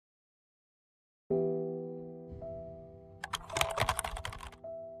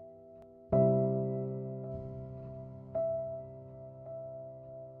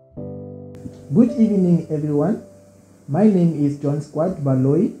Good evening, everyone. My name is John Squad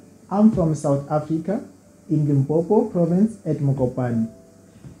Baloyi. I'm from South Africa, in Limpopo province at Mokopane.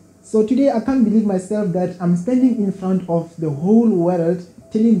 So today I can't believe myself that I'm standing in front of the whole world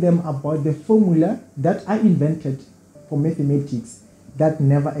telling them about the formula that I invented for mathematics that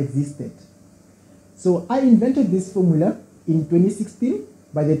never existed. So I invented this formula in 2016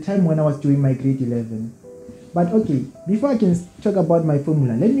 by the time when I was doing my grade 11. But okay, before I can talk about my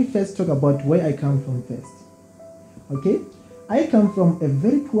formula, let me first talk about where I come from first. Okay, I come from a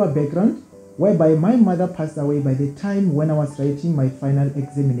very poor background whereby my mother passed away by the time when I was writing my final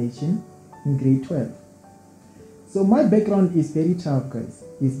examination in grade 12. So my background is very tough, guys.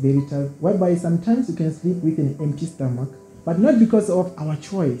 It's very tough, whereby sometimes you can sleep with an empty stomach, but not because of our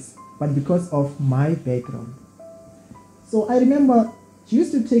choice, but because of my background. So I remember she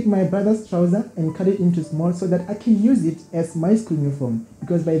used to take my brother's trouser and cut it into small so that I can use it as my school uniform,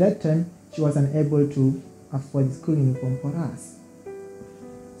 because by that time she was unable to afford the school uniform for us.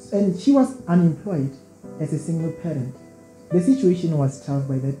 And she was unemployed as a single parent. The situation was tough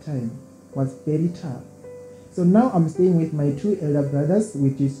by that time, was very tough. So now I'm staying with my two elder brothers,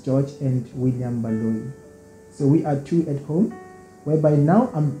 which is George and William Baloyi. So we are two at home, whereby now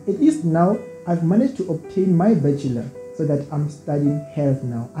at least now I've managed to obtain my bachelor, so that I'm studying health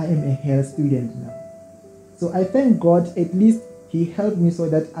now. I am a health student now. So I thank God, at least He helped me so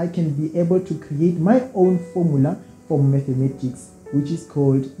that I can be able to create my own formula for mathematics, which is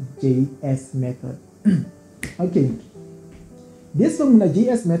called JS method. Okay, this formula,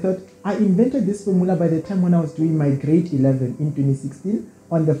 JS method, I invented this formula by the time when I was doing my grade 11 in 2016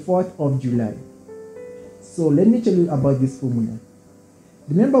 on the 4th of July. So let me tell you about this formula.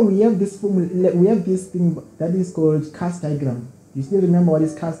 Remember, we have this formula, we have this thing that is called cast diagram. You still remember what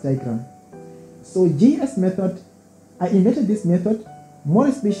is cast diagram? So JS method, I invented this method more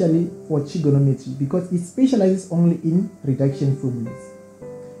especially for trigonometry because it specializes only in reduction formulas.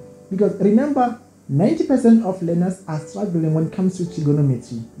 Because remember, 90% of learners are struggling when it comes to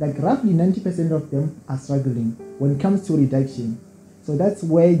trigonometry. Like roughly 90% of them are struggling when it comes to reduction. So that's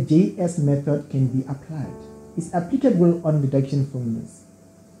where JS method can be applied. It's applicable on reduction formulas.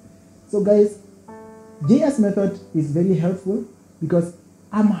 So guys, JS method is very helpful because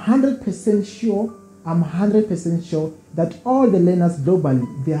I'm 100% sure that all the learners globally,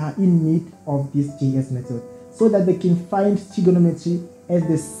 they are in need of this JS method so that they can find trigonometry as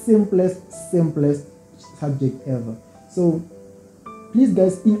the simplest subject ever. So please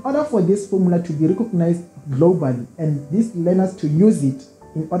guys, in order for this formula to be recognized globally and these learners to use it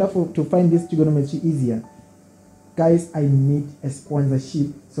in order to find this trigonometry easier, guys, I need a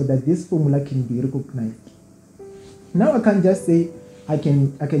sponsorship so that this formula can be recognized. Now I can't just say I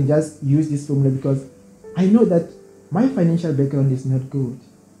can just use this formula because I know that my financial background is not good.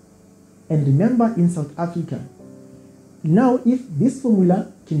 And remember, in South Africa, now if this formula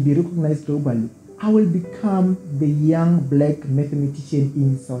can be recognized globally, I will become the young black mathematician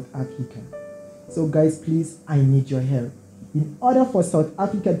in South Africa. So guys, please, I need your help. In order for South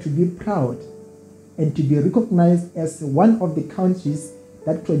Africa to be proud and to be recognized as one of the countries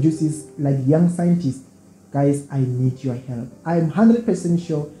that produces like young scientists, guys, I need your help. I'm 100%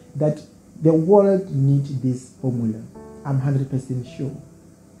 sure that the world needs this formula. I'm 100% sure.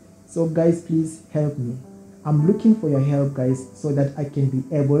 So guys, please help me. I'm looking for your help, guys, so that I can be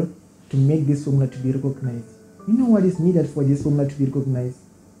able to make this formula to be recognized. You know what is needed for this formula to be recognized?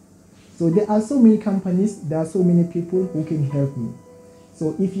 So there are so many companies, there are so many people who can help me.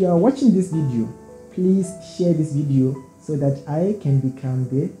 So if you are watching this video, please share this video so that I can become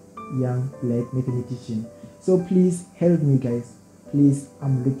the young black mathematician. So please help me, guys. Please,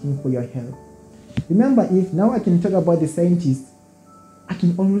 I'm looking for your help. Remember, if now I can talk about the scientists, I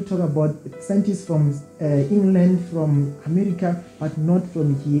can only talk about scientists from England, from America, but not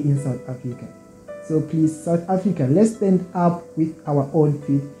from here in South Africa. So please, South Africa, let's stand up with our own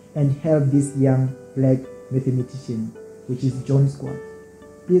feet and help this young black mathematician, which is John Squad.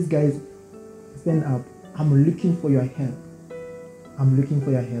 Please, guys, stand up. I'm looking for your help. I'm looking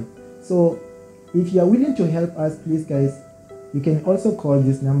for your help. So if you are willing to help us, please guys, you can also call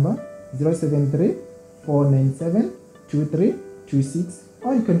this number 073-497-2326,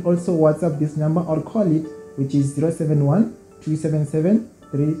 or you can also WhatsApp this number or call it, which is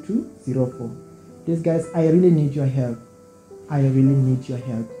 071-277-3204. Please guys, I really need your help. I really need your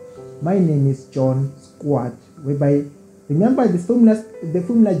help. My name is John Squad, whereby remember the formula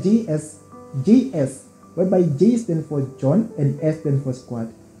JS, whereby J stands for John and S stands for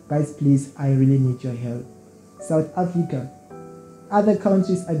Squad. Guys, please, I really need your help. South Africa, other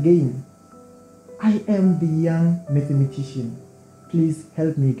countries again, I am the young mathematician. Please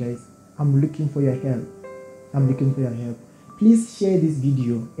help me, guys. I'm looking for your help. I'm looking for your help. Please share this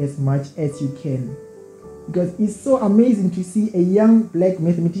video as much as you can, because it's so amazing to see a young black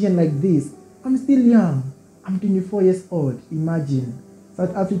mathematician like this. I'm still young. I'm 24 years old. Imagine.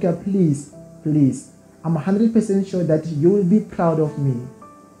 South Africa, please, please. I'm 100% sure that you will be proud of me.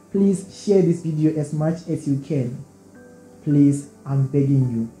 Please share this video as much as you can. Please, I'm begging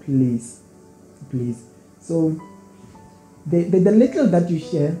you. Please, please. So the little that you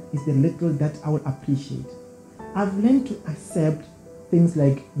share is the little that I will appreciate. I've learned to accept things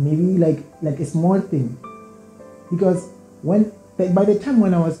like maybe like a small thing, because by the time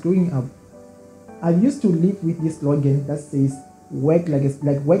when I was growing up, I used to live with this slogan that says work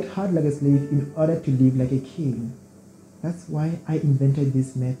hard like a slave in order to live like a king. That's why I invented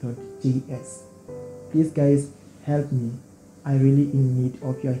this method, JS. Please guys, help me. I really in need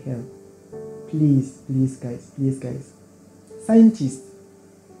of your help. Please guys. Scientists,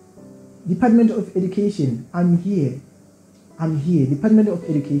 Department of Education, I'm here. Department of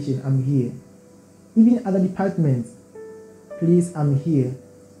Education, I'm here. Even other departments, please, I'm here.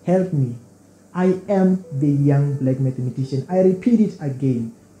 Help me. I am the young black mathematician. I repeat it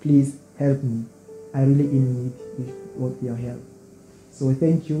again. Please help me. I really in need of your help. So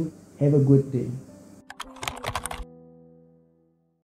thank you. Have a good day.